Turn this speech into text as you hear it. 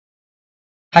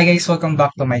Hi guys, welcome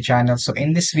back to my channel. So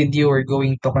in this video, we're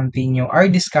going to continue our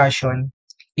discussion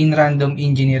in random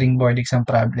engineering board exam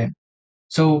problem.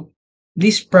 So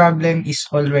this problem is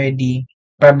already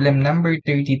problem number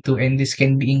 32 and this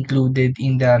can be included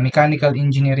in the mechanical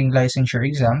engineering licensure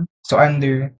exam. So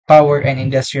under power and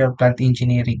industrial plant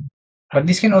engineering. But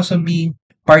this can also be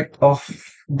part of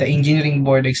the engineering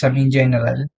board exam in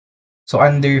general. So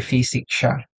under physics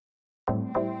siya.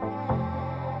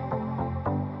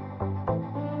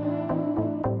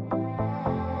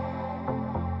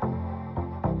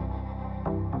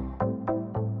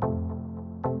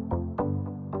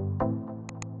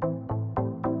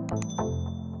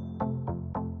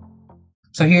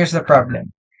 So here's the problem.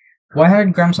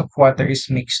 100 grams of water is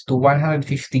mixed to 150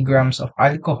 grams of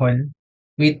alcohol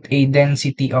with a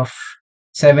density of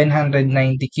 790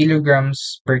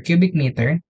 kilograms per cubic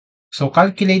meter. So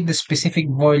calculate the specific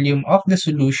volume of the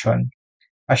solution,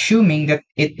 assuming that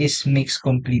it is mixed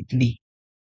completely.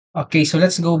 Okay, so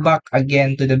let's go back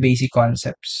again to the basic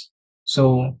concepts.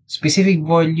 So specific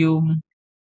volume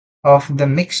of the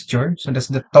mixture, so that's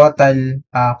the total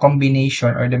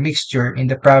combination or the mixture in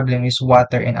the problem is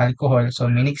water and alcohol. So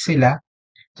minix sila.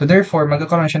 So therefore,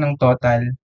 magkakaroon siya ng total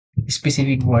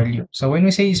specific volume. So when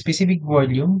we say specific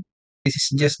volume, this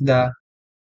is just the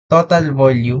total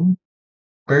volume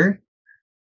per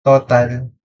total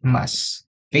mass.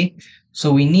 Okay? So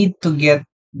we need to get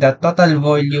the total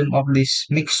volume of this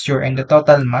mixture and the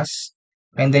total mass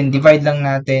and then divide lang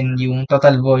natin yung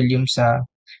total volume sa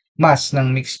mass ng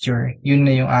mixture. Yun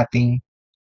na yung ating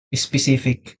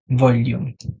specific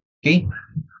volume. Okay?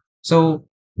 So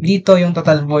dito yung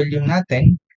total volume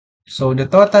natin. So the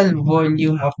total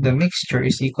volume of the mixture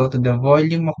is equal to the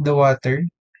volume of the water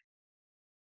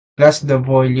plus the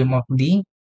volume of the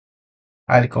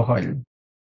alcohol.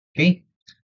 Okay?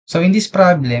 So in this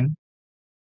problem,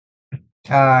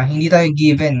 hindi tayo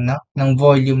given ng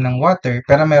volume ng water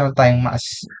pero meron tayong mass.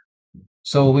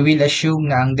 So we will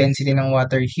assume na ang density ng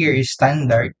water here is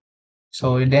standard.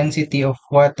 So the density of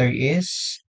water is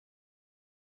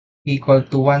equal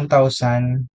to 1,000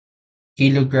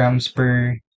 kilograms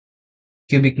per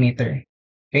cubic meter.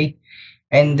 Okay?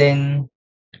 And then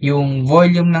yung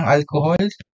volume ng alcohol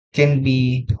can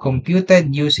be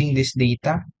computed using this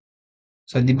data.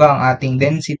 So, di ba ang ating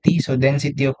density? So,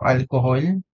 density of alcohol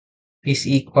is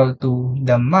equal to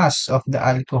the mass of the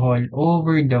alcohol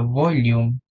over the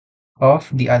volume of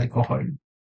the alcohol.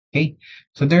 Okay?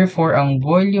 So, therefore, ang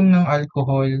volume ng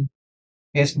alcohol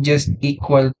is just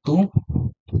equal to,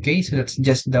 okay, so that's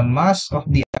just the mass of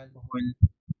the alcohol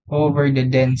over the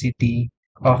density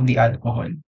of the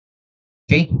alcohol.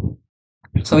 Okay?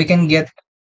 So, we can get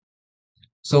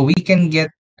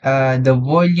the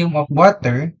volume of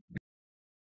water,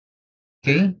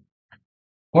 okay,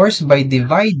 of course, by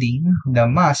dividing the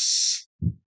mass,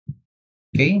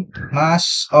 okay,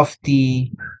 mass of the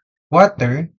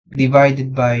water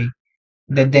divided by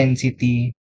the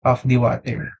density of the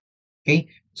water. Okay,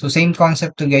 so same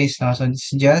concept to guys now. So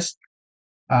it's just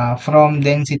from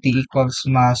density equals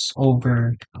mass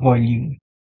over volume.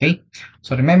 Okay,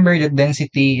 so remember that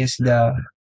density is the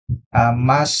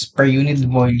mass per unit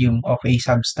volume of a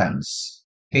substance.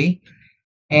 Okay,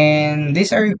 and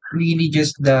these are really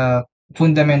just the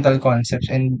fundamental concepts,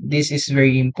 and this is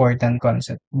very important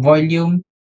concept. Volume,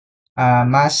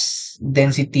 mass,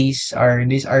 densities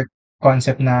these are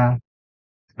concept na,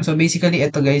 so basically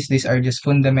ito guys, these are just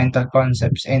fundamental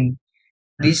concepts and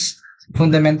these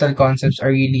fundamental concepts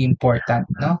are really important,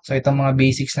 no? So itong mga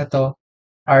basics na to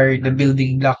are the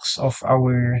building blocks of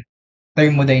our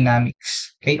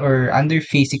thermodynamics, okay? Or under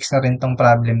physics na rin tong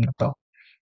problem na to.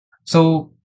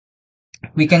 So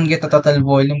we can get the total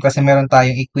volume kasi meron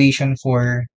tayong equation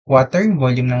for water,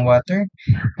 volume ng water,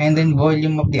 and then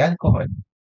volume of the alcohol.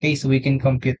 Okay, so we can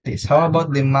compute this. How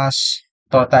about the mass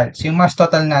total? So yung mass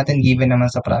total natin given naman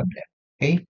sa problem.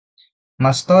 Okay,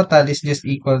 mass total is just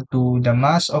equal to the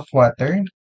mass of water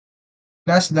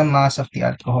plus the mass of the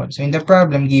alcohol. So in the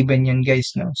problem, given yun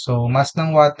guys, no? So mass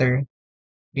ng water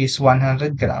is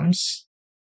 100 grams.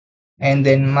 And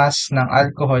then mass ng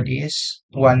alcohol is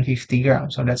 150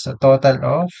 grams. So that's a total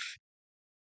of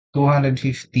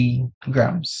 250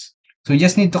 grams. So we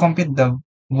just need to compute the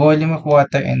volume of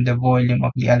water and the volume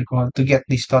of the alcohol to get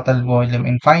this total volume.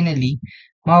 And finally,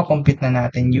 makakompute na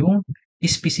natin yung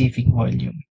specific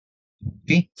volume.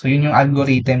 Okay? So yun yung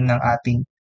algorithm ng ating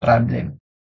problem.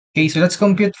 Okay, so let's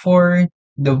compute for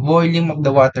the volume of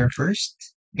the water first.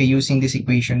 Okay, using this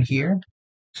equation here.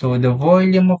 So the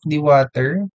volume of the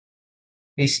water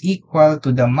is equal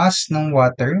to the mass ng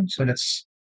water. So that's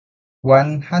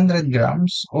 100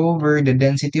 grams over the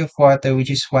density of water,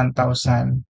 which is 1,000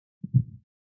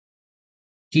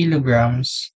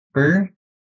 kilograms per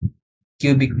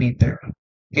cubic meter.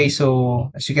 Okay,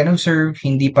 so as you can observe,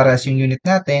 hindi paras yung unit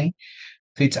natin.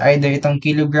 So it's either itong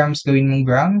kilograms gawin mong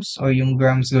grams or yung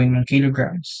grams gawin mong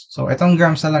kilograms. So itong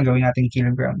grams na lang gawin natin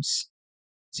kilograms.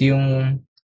 So yung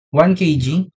 1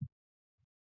 kg,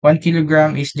 1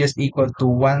 kilogram is just equal to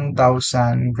 1,000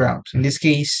 grams. In this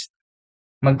case,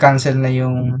 mag-cancel na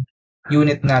yung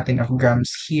unit natin of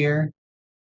grams here.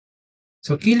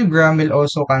 So kilogram will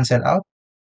also cancel out.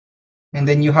 And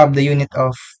then you have the unit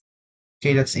of,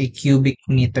 okay, that's a cubic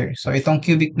meter. So itong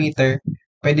cubic meter,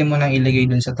 pwede mo nang ilagay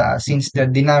dun sa taas since the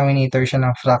denominator siya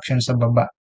ng fraction sa baba.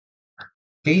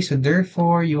 Okay, so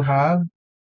therefore you have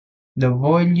the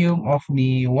volume of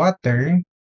the water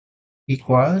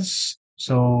equals,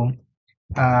 so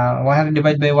 100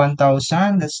 divided by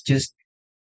 1,000, that's just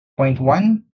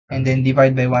 0.1, and then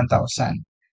divide by 1,000.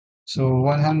 So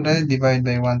 100 divided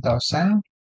by 1,000,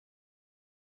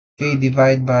 okay,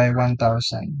 divide by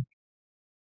 1,000.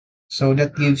 So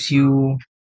that gives you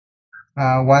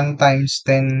 1 times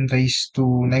 10 raised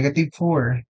to negative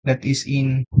 4. That is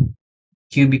in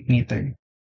cubic meter.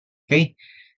 Okay,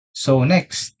 so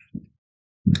next,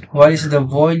 what is the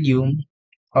volume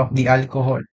of the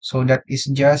alcohol? So that is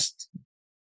just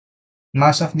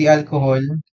mass of the alcohol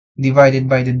divided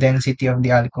by the density of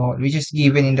the alcohol, which is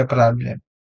given in the problem.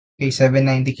 Okay,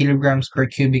 790 kilograms per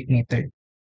cubic meter.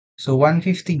 So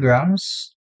 150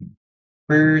 grams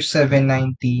per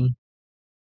 790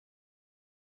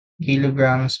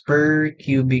 kilograms per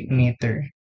cubic meter.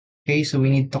 Okay, so we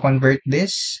need to convert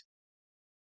this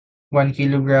 1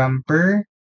 kilogram per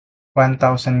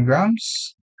 1,000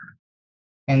 grams.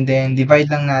 And then divide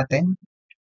lang natin.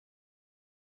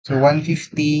 So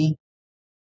 150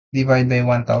 divide by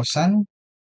 1,000.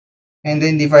 And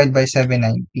then divide by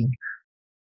 790.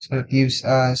 So it gives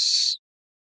us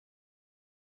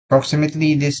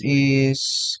approximately, this is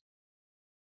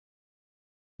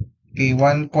okay,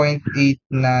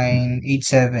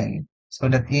 1.8987. So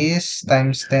that is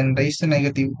times 10 raised to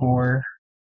negative 4.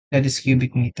 That is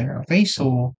cubic meter. Okay,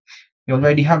 so you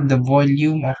already have the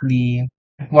volume of the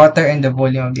water and the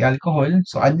volume of the alcohol.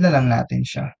 So add na lang natin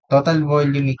siya. Total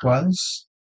volume equals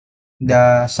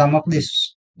the sum of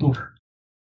these two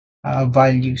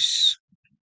values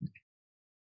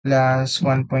plus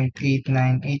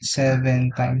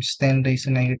 1.8987 times 10 raised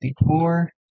to negative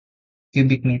 4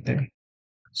 cubic meter.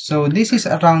 So this is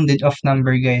a rounded off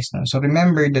number, guys. No? So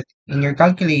remember that in your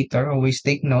calculator, always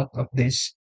take note of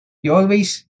this. You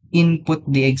always input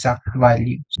the exact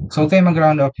value. So kayo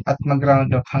mag-round off at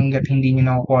mag-round off hanggat hindi nyo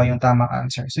nakukuha yung tamang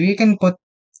answer. So you can put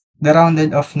the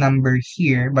rounded off number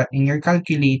here, but in your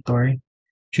calculator,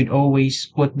 should always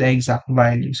put the exact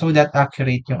value so that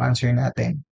accurate yung answer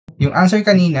natin. Yung answer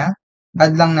kanina,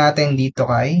 add lang natin dito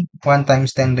kay 1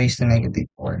 times 10 raised to negative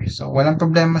 4. So, walang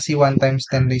problema si 1 times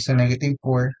 10 raised to negative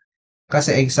 4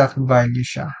 kasi exact value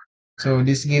siya. So,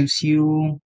 this gives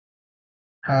you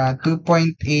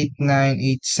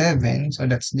 2.8987. So,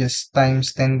 that's just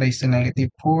times 10 raised to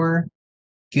negative 4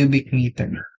 cubic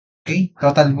meter. Okay,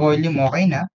 total volume, okay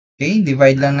na. Okay,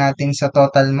 divide lang natin sa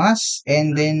total mass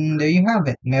and then there you have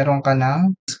it. Meron ka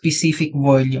ng specific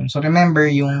volume. So remember,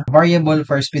 yung variable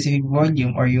for specific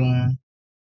volume or yung,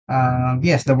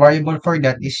 yes, the variable for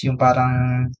that is yung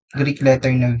parang Greek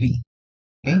letter na V.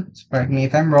 Okay, so correct me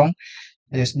if I'm wrong.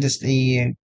 There's just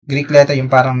a Greek letter yung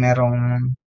parang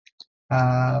merong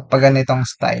paganitong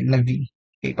style na V.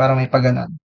 Okay, parang may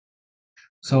paganon.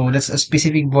 So that's a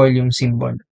specific volume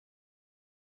symbol.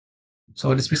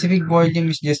 So, the specific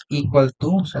volume is just equal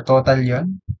to, so total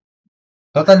yon.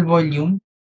 Total volume,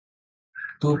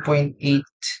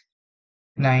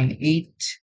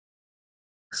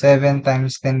 2.8987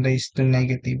 times 10 raised to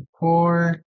negative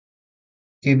 4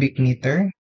 cubic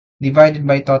meter divided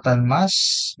by total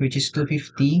mass, which is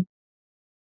 250,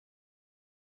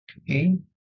 okay,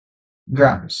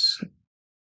 grams.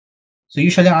 So,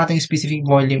 usually ang ating specific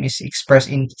volume is expressed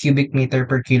in cubic meter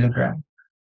per kilogram.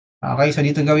 Okay, so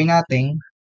dito gawin natin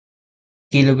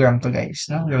kilogram to, guys,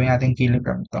 no? Gawin natin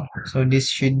kilogram to. So this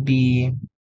should be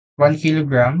 1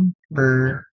 kilogram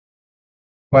per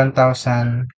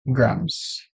 1,000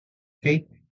 grams. Okay?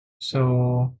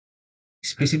 So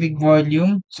specific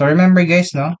volume. So remember, guys,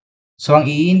 no? So ang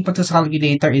i-input sa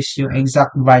calculator is yung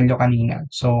exact value kanina.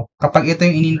 So kapag ito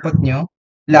yung in-input nyo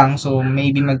lang, so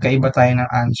maybe magkaiba tayo ng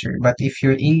answer. But if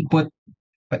you input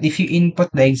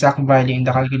the exact value in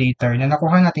the calculator na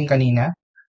nakuha natin kanina,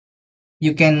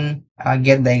 you can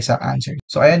get the exact answer.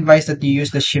 So I advise that you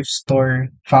use the shift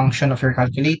store function of your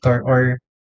calculator, or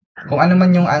kung ano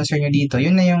man yung answer nyo dito,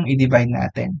 yun na yung i-divide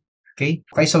natin. Okay?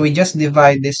 Okay, so we just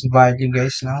divide this value,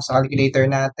 guys, no, sa calculator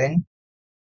natin.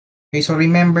 Okay, so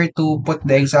remember to put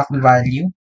the exact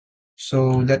value.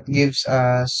 So that gives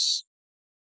us,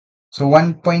 so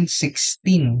 1.16.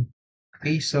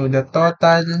 Okay, so the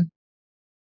total,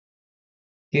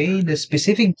 okay, the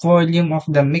specific volume of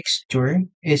the mixture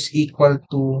is equal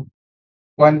to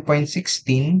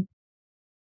 1.16.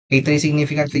 Okay, three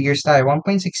significant figures tayo.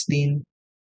 1.16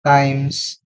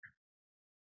 times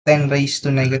 10 raised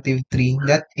to negative 3.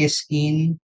 That is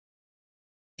in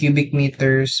cubic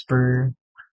meters per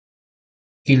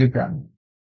kilogram.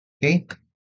 Okay?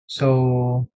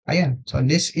 So, ayan. So,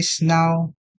 this is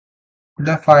now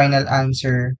the final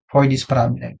answer for this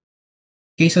problem.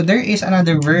 Okay, so there is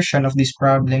another version of this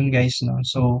problem, guys, no?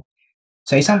 So,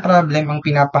 sa isang problem, ang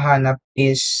pinapahanap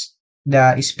is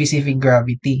the specific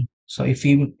gravity. So, if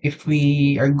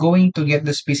we are going to get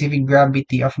the specific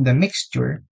gravity of the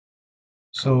mixture,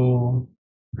 so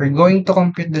we're going to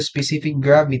compute the specific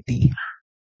gravity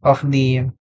of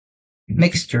the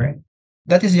mixture.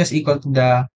 That is just equal to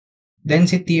the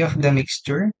density of the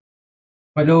mixture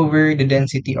all over the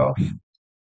density of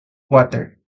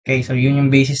water. Okay, so yun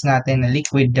yung basis natin na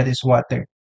liquid, that is water.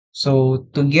 So,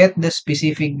 to get the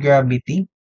specific gravity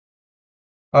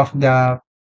of the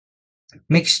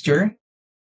mixture,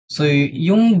 so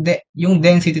yung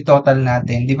density total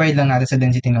natin, divide lang natin sa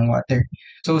density ng water.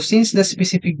 So, since the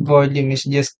specific volume is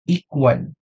just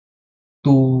equal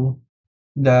to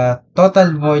the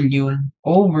total volume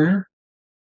over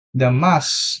the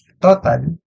mass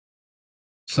total,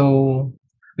 so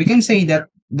we can say that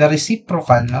the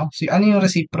reciprocal, no? So, ano yung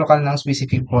reciprocal ng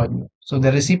specific volume? So,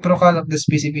 the reciprocal of the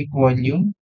specific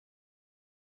volume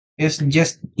is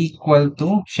just equal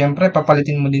to, syempre,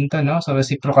 papalitin mo din to, no? So,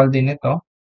 reciprocal din ito.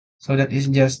 So, that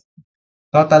is just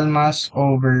total mass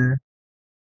over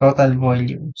total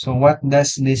volume. So, what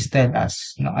does this tell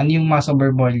us? No? Ano yung mass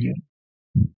over volume?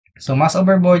 So, mass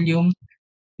over volume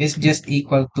is just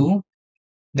equal to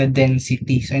the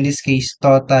density. So, in this case,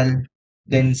 total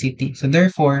density. So,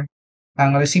 therefore,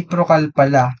 ang reciprocal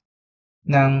pala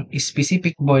ng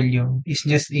specific volume is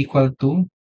just equal to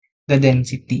the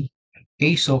density.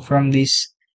 Okay, so from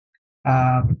this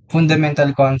fundamental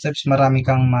concepts, marami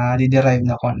kang ma-derive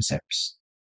na concepts.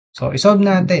 So, isolve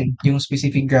natin yung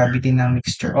specific gravity ng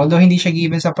mixture. Although hindi siya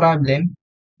given sa problem,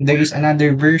 there is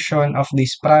another version of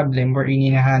this problem where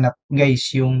hinahanap, guys,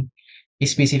 yung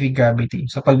specific gravity.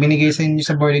 So, pag binigay sa inyo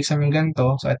sa board exam yung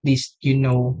ganito, so at least you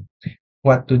know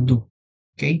what to do.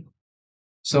 Okay?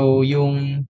 So,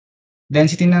 yung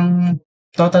density ng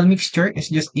total mixture is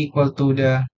just equal to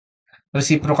the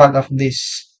reciprocal of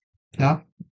this, no?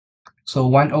 So,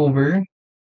 1 over,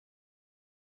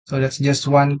 so that's just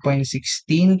 1.16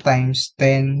 times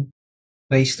 10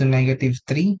 raised to negative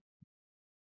 3.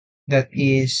 That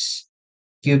is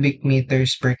cubic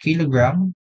meters per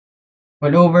kilogram.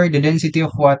 All over the density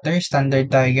of water,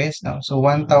 standard tayo, guys, no? So,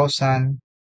 1,000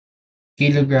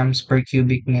 kilograms per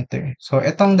cubic meter. So,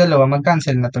 etong dalawa,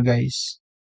 mag-cancel na to, guys.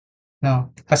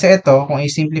 No? Kasi ito, kung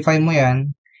i-simplify mo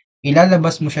yan,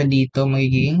 ilalabas mo siya dito,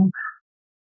 magiging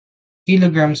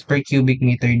kilograms per cubic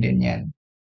meter din yan.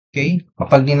 Okay?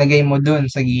 Kapag nilagay mo dun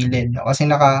sa gilid, no? Kasi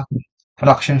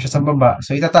naka-fraction siya sa baba,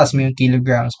 so itataas mo yung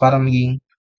kilograms para maging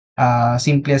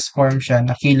simplest form siya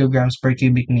na kilograms per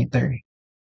cubic meter.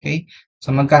 Okay?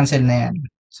 So, mag-cancel na yan.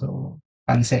 So,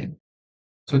 cancel.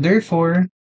 So, therefore,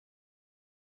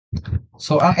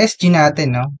 so ang SG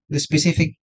natin, no, the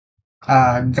specific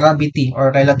gravity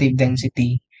or relative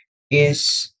density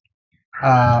is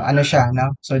ano siya,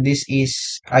 no? So, this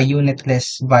is a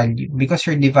unitless value because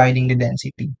you're dividing the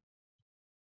density.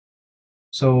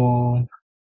 So,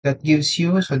 that gives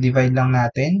you, so divide lang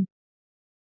natin,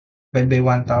 divide by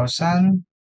 1,000.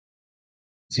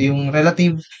 So, yung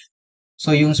relative,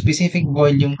 so yung specific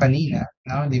volume kanina,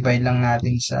 no? Divide lang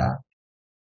natin sa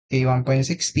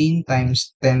 1.16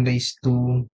 times 10 raised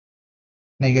to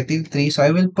negative 3. So,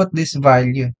 I will put this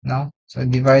value, no? So,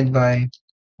 divide by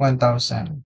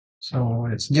 1,000. So,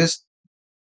 it's just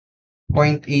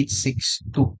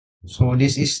 0.862. So,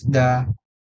 this is the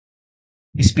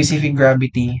specific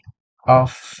gravity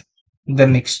of the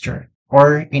mixture.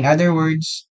 Or, in other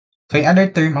words, so in other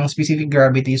term, ang specific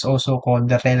gravity is also called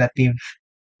the relative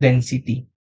density.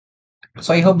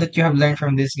 So, I hope that you have learned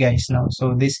from this, guys, no?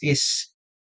 So, this is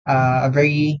a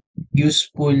very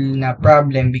useful na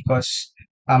problem because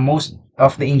most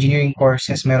of the engineering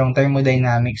courses merong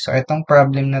thermodynamics. So, itong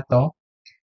problem na to,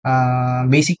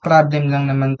 basic problem lang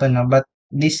naman to, no? But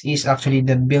this is actually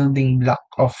the building block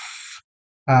of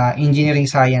engineering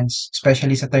science,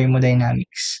 especially sa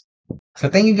thermodynamics. So,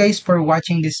 thank you guys for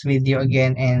watching this video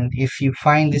again, and if you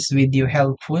find this video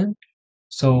helpful,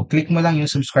 so click mo lang yung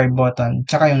subscribe button,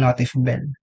 tsaka yung notif bell.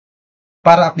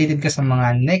 para updated ka sa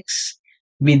mga next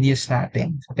videos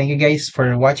natin. So, thank you guys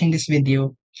for watching this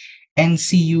video and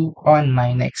see you on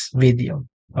my next video.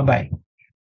 Bye-bye.